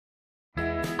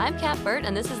I'm Paul Burt,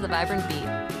 and this is the Vibrant Beet.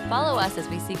 Follow us as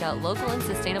we seek out local and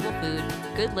sustainable food,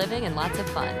 good living, and lots of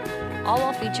fun, all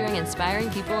while featuring inspiring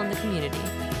people in the community.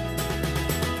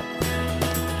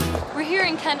 We're here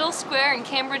in Kendall Square in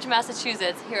Cambridge,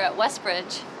 Massachusetts, here at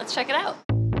Westbridge. Let's check it out.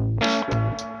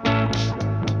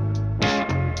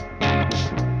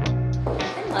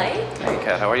 Hi, Mike. Hey,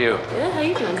 Kat, how are you? Good, how are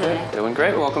you doing today? Doing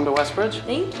great. Welcome to Westbridge.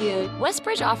 Thank you.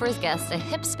 Westbridge offers guests a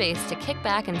hip space to kick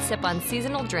back and sip on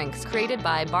seasonal drinks created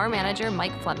by bar manager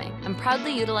Mike Fleming and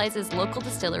proudly utilizes local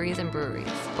distilleries and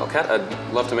breweries. Well, Kat,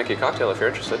 I'd love to make you a cocktail if you're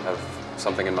interested. I have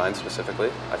something in mind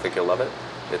specifically. I think you'll love it.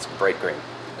 It's bright green.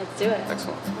 Let's do it.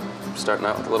 Excellent. Starting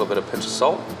out with a little bit of pinch of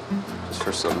salt, just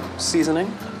for some seasoning,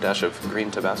 a dash of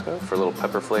green Tabasco for a little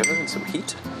pepper flavor and some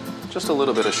heat. Just a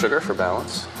little bit of sugar for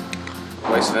balance.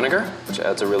 Rice vinegar, which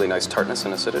adds a really nice tartness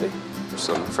and acidity.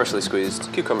 Some freshly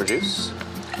squeezed cucumber juice.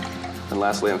 And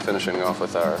lastly, I'm finishing off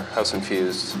with our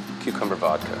house-infused cucumber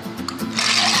vodka.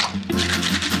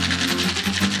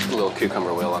 A little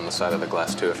cucumber will on the side of the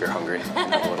glass too if you're hungry.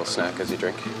 Have a little snack as you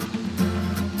drink.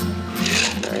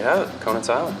 There you have it, Conant's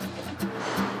Island.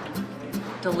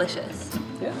 Delicious.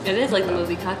 Yeah. It is like the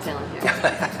movie Cocktail in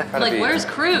here. Like, where's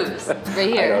Cruz? Right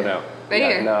here. I don't know. Right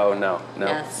here. No.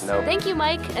 Yes. No. Thank you,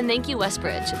 Mike, and thank you,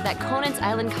 Westbridge. That Conant's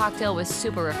Island cocktail was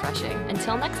super refreshing.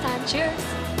 Until next time, cheers.